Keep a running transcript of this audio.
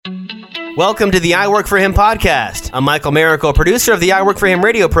Welcome to the I Work For Him podcast. I'm Michael Miracle, producer of the I Work For Him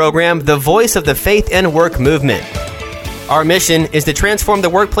radio program, the voice of the faith and work movement. Our mission is to transform the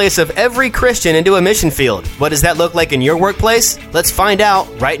workplace of every Christian into a mission field. What does that look like in your workplace? Let's find out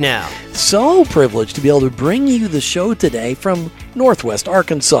right now. So privileged to be able to bring you the show today from Northwest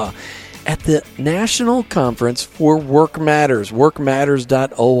Arkansas at the National Conference for Work Matters,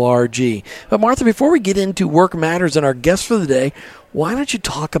 workmatters.org. But Martha, before we get into Work Matters and our guest for the day, why don't you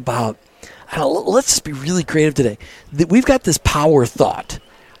talk about, let's just be really creative today. We've got this power thought.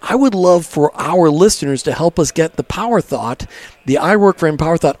 I would love for our listeners to help us get the power thought, the I Work For Him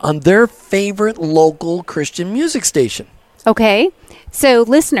power thought, on their favorite local Christian music station. Okay. So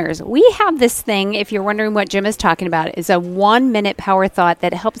listeners, we have this thing, if you're wondering what Jim is talking about, is a 1-minute power thought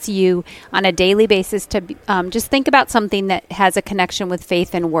that helps you on a daily basis to just think about something that has a connection with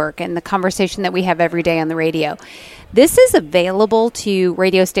faith and work and the conversation that we have every day on the radio. This is available to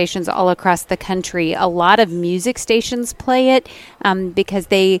radio stations all across the country. A lot of music stations play it because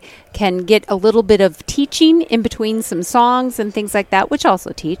they can get a little bit of teaching in between some songs and things like that, which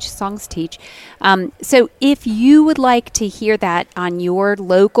also songs teach. So if you would like to hear that on your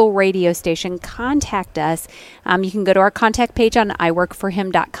local radio station, contact us. You can go to our contact page on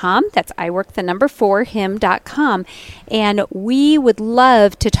iworkforhim.com. That's iwork4him.com. And we would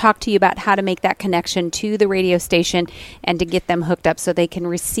love to talk to you about how to make that connection to the radio station and to get them hooked up so they can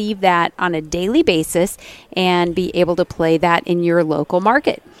receive that on a daily basis and be able to play that in your local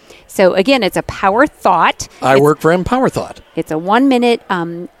market. So again, it's a power thought. I Work For Him power thought. It's a 1-minute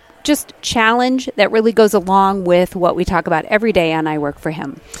just challenge that really goes along with what we talk about every day on I Work For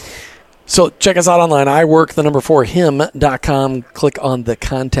Him. So check us out online, iwork4him.com. Click on the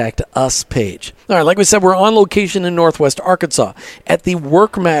Contact Us page. All right, like we said, we're on location in Northwest Arkansas at the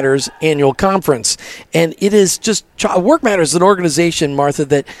Work Matters annual conference. And it is just, Work Matters is an organization, Martha,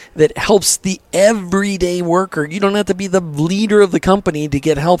 that helps the everyday worker. You don't have to be the leader of the company to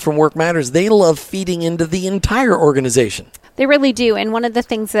get help from Work Matters. They love feeding into the entire organization. They really do. And one of the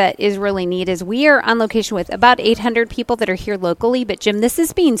things that is really neat is we are on location with about 800 people that are here locally. But, Jim, this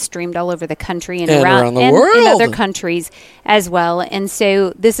is being streamed all over the country and around the world. And in other countries as well. And so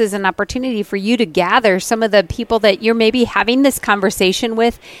this is an opportunity for you to gather some of the people that you're maybe having this conversation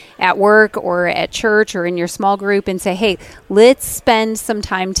with at work or at church or in your small group and say, hey, let's spend some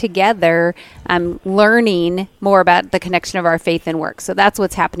time together learning more about the connection of our faith and work. So that's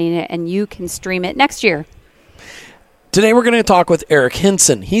what's happening, and you can stream it next year. Today we're going to talk with Eric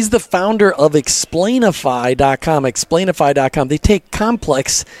Hinson. He's the founder of Explainify.com. Explainify.com. They take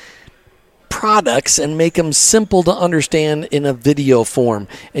complex products and make them simple to understand in a video form.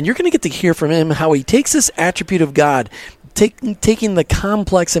 And you're going to get to hear from him how he takes this attribute of God, taking the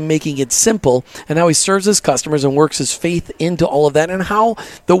complex and making it simple, and how he serves his customers and works his faith into all of that, and how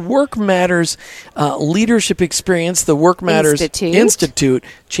the Work Matters leadership experience, the Work Matters Institute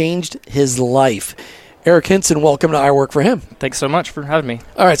changed his life. Eric Hinson, welcome to I Work For Him. Thanks so much for having me.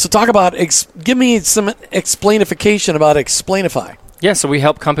 All right, so talk about, give me some explainification about Explainify. Yeah, so we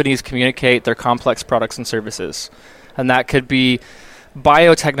help companies communicate their complex products and services. And that could be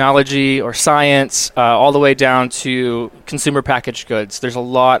biotechnology or science, all the way down to consumer packaged goods. There's a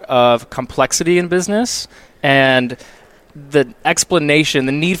lot of complexity in business, and the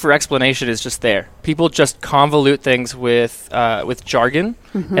need for explanation is just there. People just convolute things with jargon,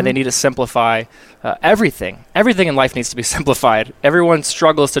 and they need to simplify everything. Everything in life needs to be simplified. Everyone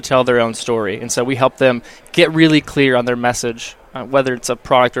struggles to tell their own story, and so we help them get really clear on their message, whether it's a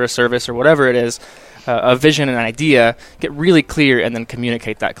product or a service or whatever it is, a vision and an idea, get really clear and then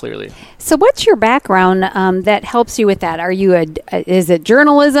communicate that clearly. So what's your background that helps you with that? Are you is it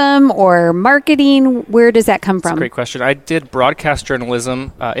journalism or marketing? Where does that come from? That's a great question. I did broadcast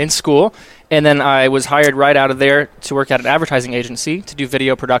journalism in school, and then I was hired right out of there to work at an advertising agency to do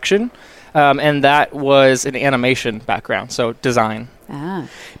video production, and that was an animation background, so design.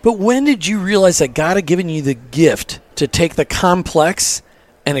 But when did you realize that God had given you the gift to take the complex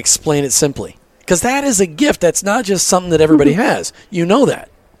and explain it simply? Because that is a gift. That's not just something that everybody has. You know that.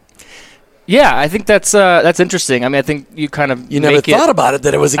 Yeah, I think that's interesting. I mean, I think you kind of never thought about it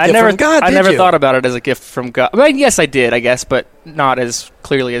that it was a gift from God. I never thought about it as a gift from God. I mean, yes, I did, I guess, but not as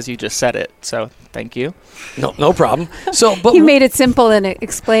clearly as you just said it. So, thank you. No problem. So, but he made it simple and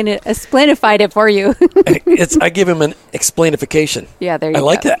explainified it for you. I give him an explainification. Yeah, there you go. I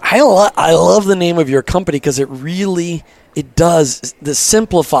like that. I love the name of your company because it really does the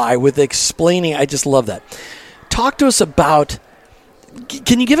simplify with explaining. I just love that. Talk to us about.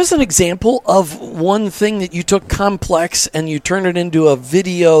 Can you give us an example of one thing that you took complex and you turned it into a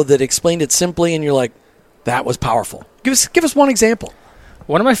video that explained it simply, and you're like, that was powerful? Give us one example.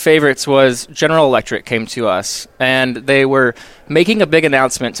 One of my favorites was General Electric came to us, and they were making a big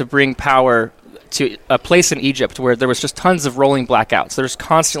announcement to bring power to a place in Egypt where there was just tons of rolling blackouts. There's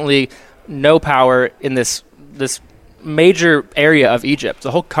constantly no power in this major area of Egypt,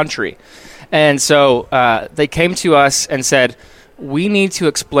 the whole country. And so they came to us and said, we need to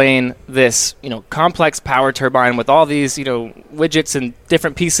explain this, complex power turbine with all these, widgets and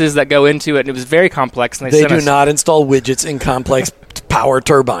different pieces that go into it. And it was very complex. And they do not install widgets in complex power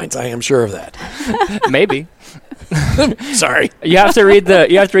turbines. I am sure of that. Maybe. Sorry. You have to read the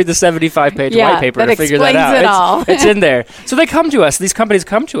 75-page white paper to figure that out. It's in there. So they come to us. These companies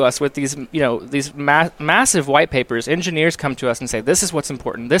come to us with these, these massive white papers. Engineers come to us and say, "This is what's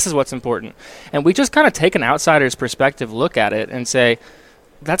important. This is what's important." And we just kind of take an outsider's perspective, look at it, and say,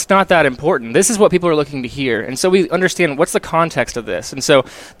 "That's not that important. This is what people are looking to hear." And so we understand what's the context of this. And so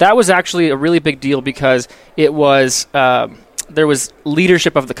that was actually a really big deal because it was. There was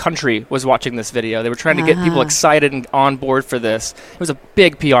leadership of the country was watching this video. They were trying to get people excited and on board for this. It was a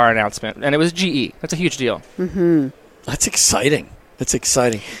big PR announcement, and it was GE. That's a huge deal. Mm-hmm. That's exciting. That's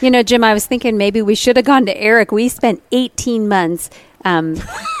exciting. Jim, I was thinking maybe we should have gone to Eric. We spent 18 months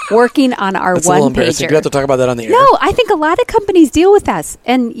working on our That's one-pager. A little embarrassing. Do you have to talk about that on the air? No, I think a lot of companies deal with us,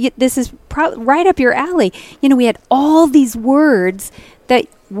 and this is right up your alley. We had all these words that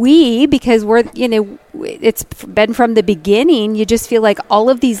because we're, it's been from the beginning, you just feel like all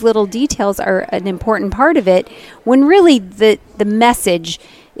of these little details are an important part of it, when really the message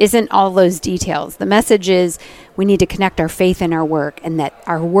isn't all those details. The message is we need to connect our faith and our work, and that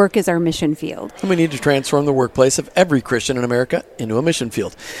our work is our mission field. And we need to transform the workplace of every Christian in America into a mission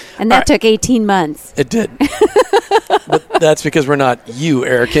field. And that took 18 months. It did. But that's because we're not you,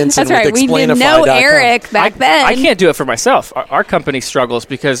 Eric Hinson. That's right. We didn't know Eric back then. I can't do it for myself. Our company struggles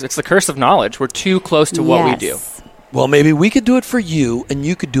because it's the curse of knowledge. We're too close to what we do. Well, maybe we could do it for you, and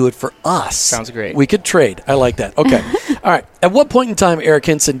you could do it for us. Sounds great. We could trade. I like that. Okay. All right. At what point in time, Eric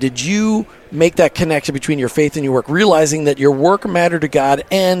Hinson, did you make that connection between your faith and your work, realizing that your work mattered to God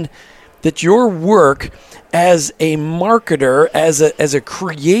and that your work as a marketer, as a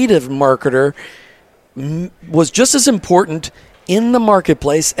creative marketer, was just as important in the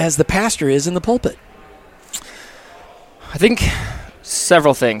marketplace as the pastor is in the pulpit? I think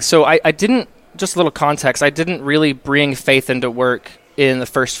several things. So I didn't, just a little context, I didn't really bring faith into work in the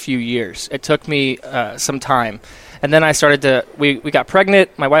first few years. It took me some time. And then I started to, we got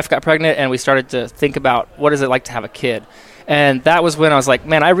pregnant, my wife got pregnant, and we started to think about what is it like to have a kid. And that was when I was like,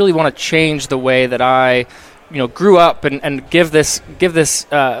 man, I really want to change the way that I, grew up and give this,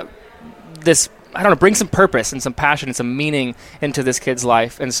 I don't know, bring some purpose and some passion and some meaning into this kid's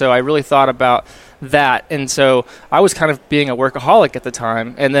life. And so I really thought about that. And so I was kind of being a workaholic at the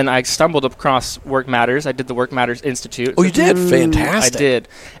time. And then I stumbled across Work Matters. I did the Work Matters Institute. Oh, you did? Fantastic. I did.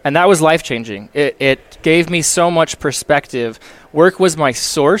 And that was life-changing. It gave me so much perspective. Work was my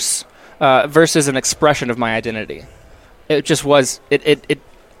source versus an expression of my identity. It just was, it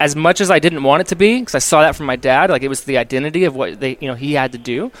as much as I didn't want it to be, because I saw that from my dad, like it was the identity of what he had to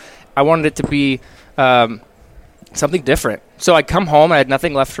do. I wanted it to be something different. So I'd come home, I had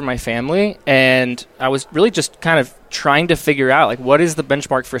nothing left for my family, and I was really just kind of trying to figure out, like, what is the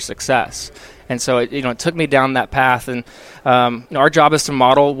benchmark for success? And so it took me down that path. And our job is to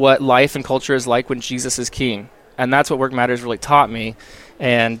model what life and culture is like when Jesus is king. And that's what Work Matters really taught me.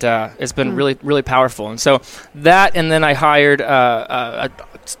 And it's been really, really powerful. And so that, and then I hired a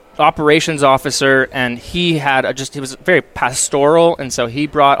operations officer, and he was very pastoral, and so he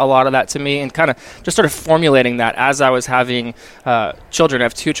brought a lot of that to me and kind of just started formulating that as I was having children. I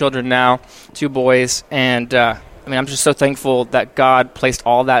have 2 children now, 2 boys, and I'm just so thankful that God placed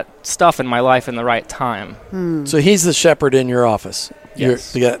all that stuff in my life in the right time. So he's the shepherd in your office.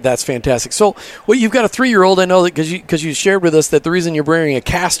 Yes. That's fantastic. So, you've got a 3-year-old. I know that because you shared with us that the reason you're wearing a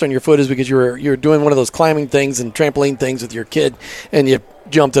cast on your foot is because you're doing one of those climbing things and trampoline things with your kid, and you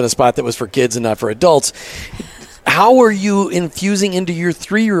jumped in a spot that was for kids and not for adults. How are you infusing into your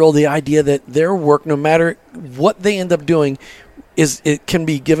 3-year-old the idea that their work, no matter what they end up doing, can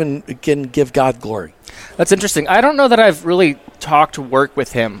give God glory? That's interesting. I don't know that I've really talked work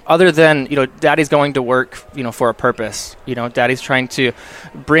with him, other than Daddy's going to work, for a purpose. Daddy's trying to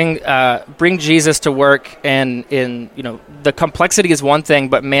bring Jesus to work, and the complexity is one thing,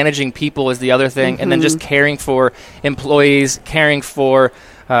 but managing people is the other thing, and then just caring for employees, caring for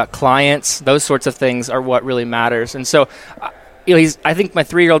clients, those sorts of things are what really matters. And so, I think my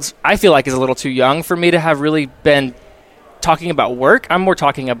 3-year-old, I feel like, is a little too young for me to have really been talking about work. I'm more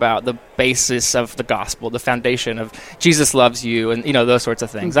talking about the basis of the gospel, the foundation of Jesus loves you, and those sorts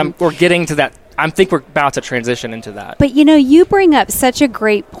of things. We're getting to that. I think we're about to transition into that. But you bring up such a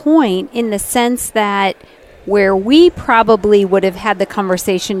great point in the sense that where we probably would have had the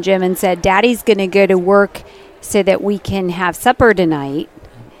conversation, Jim, and said, Daddy's going to go to work so that we can have supper tonight.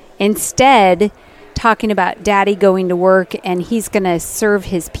 Instead, talking about Daddy going to work and he's going to serve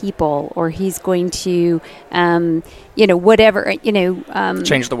his people, or he's going to, whatever,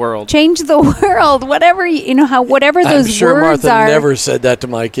 change the world. Change the world, whatever, whatever those I'm sure words Martha are. never said that to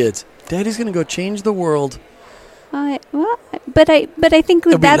my kids. Daddy's going to go change the world. But I think it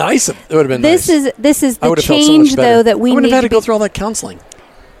would be nice. It would have been this nice. This is the so change, though, that we I wouldn't need have had to go through all that counseling.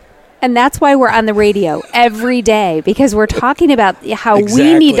 And that's why we're on the radio every day, because we're talking about how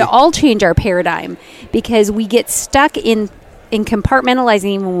we need to all change our paradigm, because we get stuck in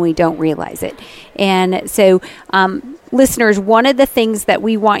compartmentalizing when we don't realize it. And so, listeners, one of the things that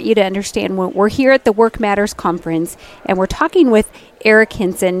we want you to understand, when we're here at the Work Matters Conference, and we're talking with Eric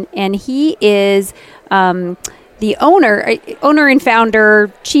Hinson, and he is the owner and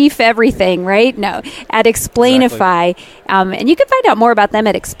founder, chief everything, right? No, at Explainify. Exactly. And you can find out more about them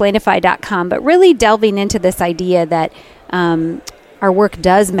at explainify.com, but really delving into this idea that our work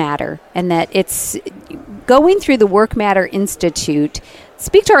does matter, and that it's going through the Work Matter Institute.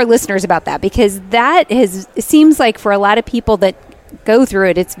 Speak to our listeners about that, because it seems like for a lot of people that go through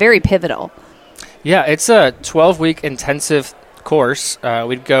it, it's very pivotal. Yeah, it's a 12-week intensive course.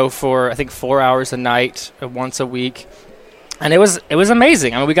 We'd go for, I think, 4 hours a night, once a week, and it was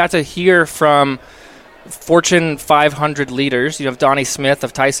amazing. I mean, we got to hear from Fortune 500 leaders. You have Donnie Smith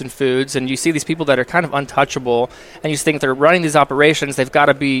of Tyson Foods, and you see these people that are kind of untouchable, and you think they're running these operations. They've got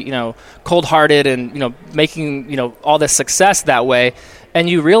to be, cold-hearted and, making, all this success that way, and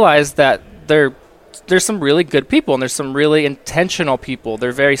you realize that there's some really good people, and there's some really intentional people.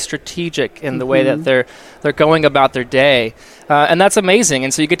 They're very strategic in the way that they're going about their day, and that's amazing.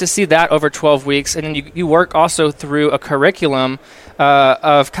 And so you get to see that over 12 weeks, and then you work also through a curriculum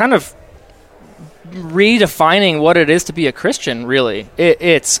of kind of redefining what it is to be a Christian. Really,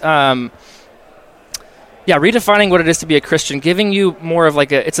 it's redefining what it is to be a Christian, giving you more of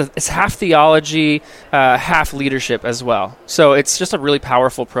like it's half theology, half leadership as well. So it's just a really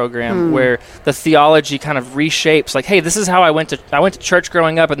powerful program where the theology kind of reshapes, like, hey, this is how I went to church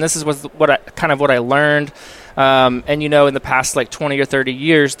growing up, and this is what I learned. And in the past like 20 or 30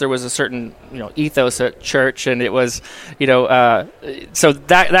 years, there was a certain ethos at church, and it was so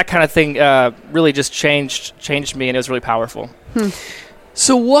that kind of thing really just changed me, and it was really powerful.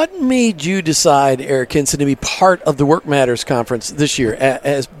 So what made you decide, Eric Hinson, to be part of the Work Matters Conference this year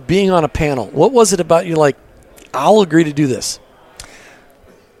as being on a panel? What was it about you like, I'll agree to do this?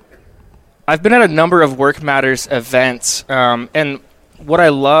 I've been at a number of Work Matters events, and what I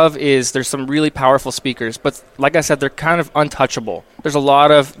love is there's some really powerful speakers, but like I said, they're kind of untouchable. There's a lot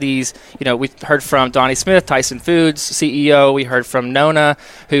of these, we heard from Donnie Smith, Tyson Foods CEO. We heard from Nona,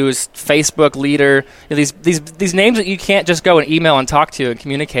 who's Facebook leader. These names that you can't just go and email and talk to and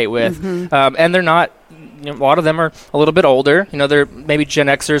communicate with. And they're not, a lot of them are a little bit older. They're maybe Gen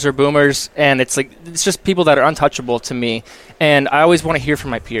Xers or boomers, and it's just people that are untouchable to me. And I always want to hear from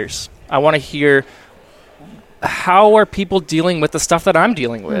my peers. I want to hear, how are people dealing with the stuff that I'm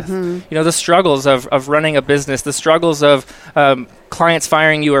dealing with? The struggles of running a business, the struggles of clients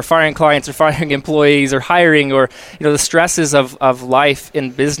firing you, or firing clients, or firing employees, or hiring, or the stresses of life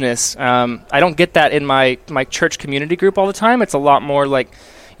in business. I don't get that in my church community group all the time. It's a lot more like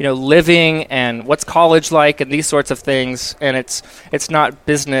living and what's college like and these sorts of things, and it's not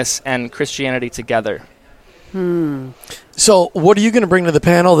business and Christianity together. So what are you going to bring to the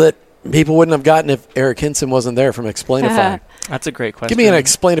panel that people wouldn't have gotten if Eric Hinson wasn't there from Explainify? That's a great question. Give me an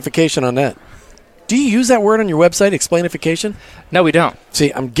explainification on that. Do you use that word on your website, explainification? No, we don't.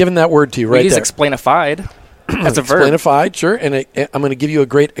 See, I'm giving that word to you right there. We use explainified as a verb. Explainified, sure, and I'm going to give you a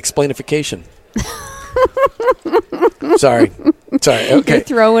great explainification. Sorry. Okay. You're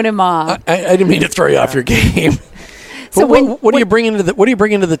throwing him off. I didn't mean to throw you off your game. So what do you bring into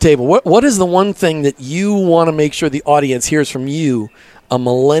the table? What is the one thing that you want to make sure the audience hears from you, a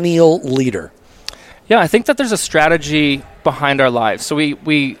millennial leader? Yeah, I think that there's a strategy behind our lives. So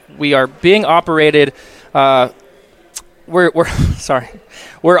we are being operated. We're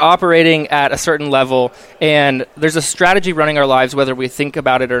operating at a certain level, and there's a strategy running our lives, whether we think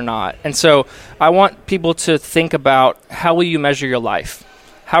about it or not. And so I want people to think about, how will you measure your life?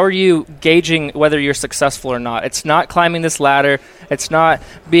 How are you gauging whether you're successful or not? It's not climbing this ladder. It's not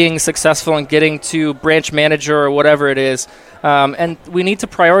being successful and getting to branch manager or whatever it is. And we need to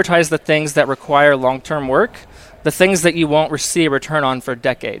prioritize the things that require long-term work, the things that you won't see a return on for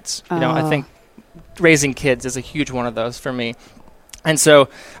decades. You know, I think raising kids is a huge one of those for me. And so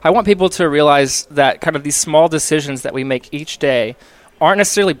I want people to realize that kind of these small decisions that we make each day aren't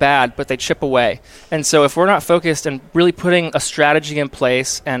necessarily bad, but they chip away. And so if we're not focused and really putting a strategy in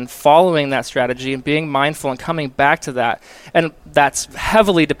place and following that strategy and being mindful and coming back to that, and that's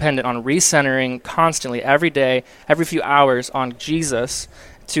heavily dependent on recentering constantly every day, every few hours on Jesus,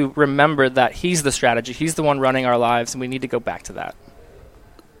 to remember that he's the strategy, he's the one running our lives, and we need to go back to that.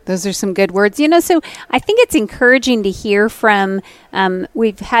 Those are some good words. You know, so I think it's encouraging to hear from,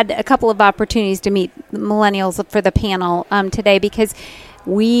 we've had a couple of opportunities to meet millennials for the panel today, because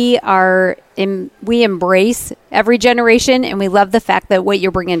we embrace every generation, and we love the fact that what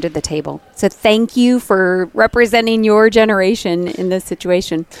you're bringing to the table. So thank you for representing your generation in this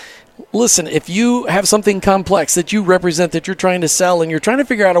situation. Listen, if you have something complex that you represent, that you're trying to sell, and you're trying to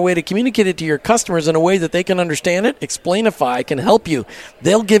figure out a way to communicate it to your customers in a way that they can understand it, Explainify can help you.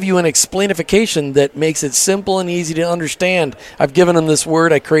 They'll give you an explainification that makes it simple and easy to understand. I've given them this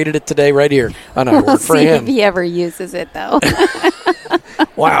word. I created it today right here on I Work for Him. We'll see if he ever uses it, though.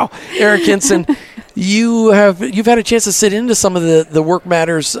 Wow. Eric Hinson, you've had a chance to sit into some of the Work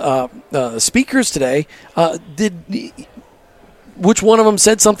Matters speakers today. Which one of them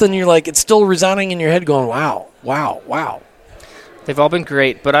said something you're like, it's still resounding in your head going, wow, wow, wow? They've all been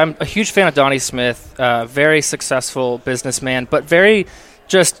great, but I'm a huge fan of Donnie Smith, very successful businessman, but very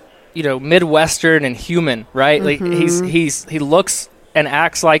just, Midwestern and human, right? Mm-hmm. Like he looks and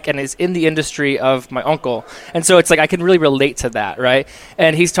acts like and is in the industry of my uncle. And so it's like I can really relate to that, right?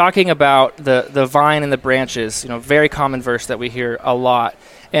 And he's talking about the vine and the branches, very common verse that we hear a lot.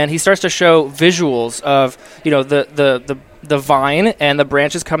 And he starts to show visuals of, the vine and the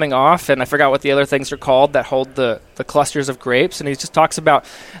branches coming off, and I forgot what the other things are called that hold the clusters of grapes. And he just talks about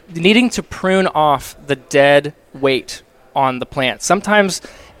needing to prune off the dead weight on the plant. Sometimes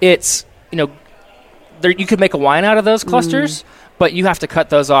it's, you could make a wine out of those clusters, but you have to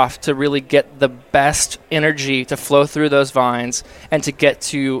cut those off to really get the best energy to flow through those vines and to get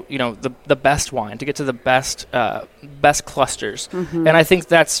to, the best wine, to get to the best clusters. Mm-hmm. And I think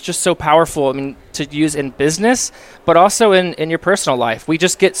that's just so powerful, to use in business, but also in your personal life. We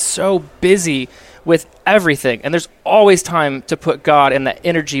just get so busy with everything, and there's always time to put God and that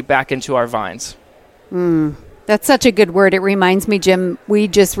energy back into our vines. That's such a good word. It reminds me, Jim, we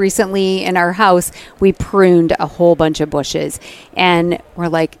just recently in our house, we pruned a whole bunch of bushes. And we're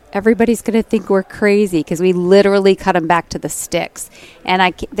like, everybody's going to think we're crazy because we literally cut them back to the sticks.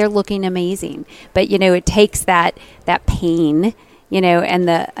 And they're looking amazing. But, it takes that pain, and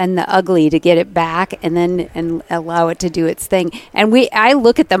the ugly to get it back and allow it to do its thing. And I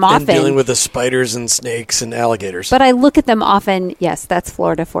look at them often. And dealing with the spiders and snakes and alligators. But I look at them often. Yes, that's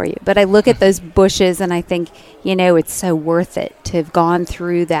Florida for you. But I look at those bushes and I think, it's so worth it to have gone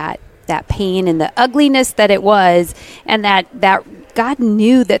through that pain and the ugliness that it was, and that God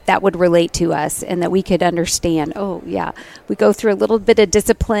knew that would relate to us and that we could understand, oh, yeah, we go through a little bit of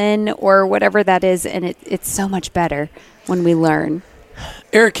discipline or whatever that is, and it's so much better when we learn.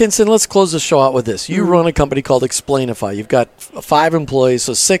 Eric Hinson, let's close the show out with this. You run a company called Explainify. You've got 5 employees,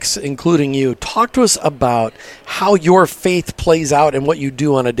 so 6 including you. Talk to us about how your faith plays out and what you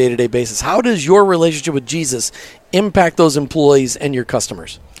do on a day-to-day basis. How does your relationship with Jesus impact those employees and your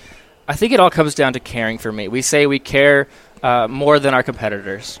customers? I think it all comes down to caring for me. We say we care more than our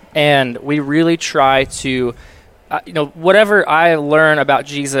competitors, and we really try to whatever I learn about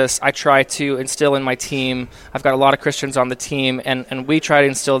Jesus, I try to instill in my team. I've got a lot of Christians on the team, and we try to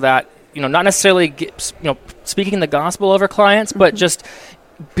instill that, not necessarily speaking the gospel over clients, but just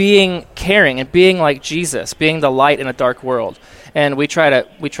being caring and being like Jesus, being the light in a dark world. And we try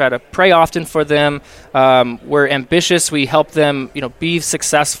to pray often for them. We're ambitious. We help them, be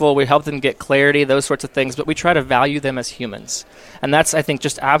successful. We help them get clarity, those sorts of things. But we try to value them as humans, and that's, I think,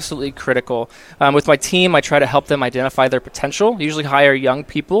 just absolutely critical. With my team, I try to help them identify their potential. I usually hire young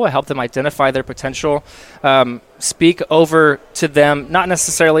people. I help them identify their potential. Speak over to them, not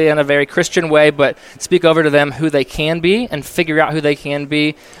necessarily in a very Christian way, but speak over to them who they can be and figure out who they can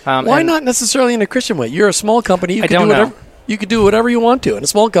be. Why not necessarily in a Christian way? You're a small company. You could do whatever you want to. In a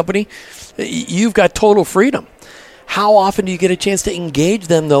small company, you've got total freedom. How often do you get a chance to engage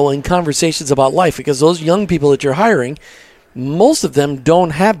them, though, in conversations about life? Because those young people that you're hiring, most of them don't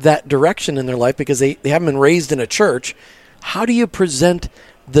have that direction in their life because they haven't been raised in a church. How do you present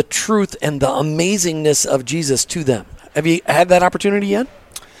the truth and the amazingness of Jesus to them? Have you had that opportunity yet?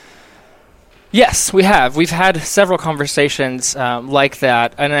 Yes, we have. We've had several conversations like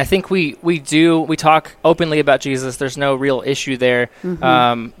that, and I think we talk openly about Jesus. There's no real issue there.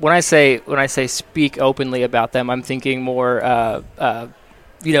 Mm-hmm. When I say speak openly about them, I'm thinking more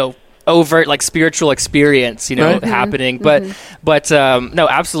overt, like spiritual experience, Right. happening. Mm-hmm. But no,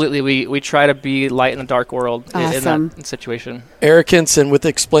 absolutely, we try to be light in the dark world in that situation. Eric Hinson with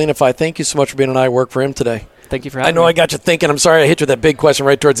Explainify. Thank you so much for being on I Work For Him today. Thank you for having I know me. I got you thinking. I'm sorry I hit you with that big question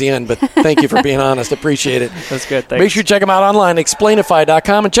right towards the end, but thank you for being honest. Appreciate it. That's good. Thanks. Make sure you check them out online,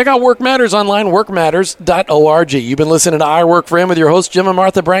 explainify.com, and check out Work Matters online, workmatters.org. You've been listening to I Work For Him with your hosts, Jim and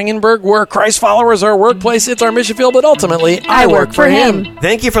Martha Brangenberg. We're Christ followers, our workplace, it's our mission field, but ultimately, I work for Him.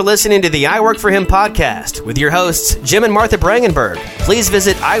 Thank you for listening to the I Work For Him podcast with your hosts, Jim and Martha Brangenberg. Please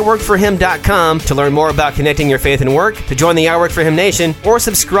visit iworkforhim.com to learn more about connecting your faith and work, to join the I Work For Him Nation, or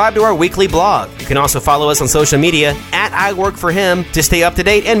subscribe to our weekly blog. You can also follow us on social media at I Work For Him to stay up to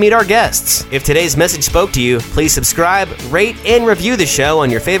date and meet our guests. If today's message spoke to you, please subscribe, rate, and review the show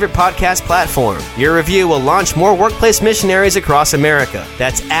on your favorite podcast platform. Your review will launch more workplace missionaries across America.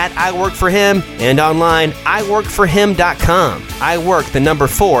 That's at I Work For Him and online, iworkforhim.com. I work the number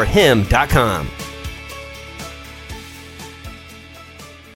 4 him.com.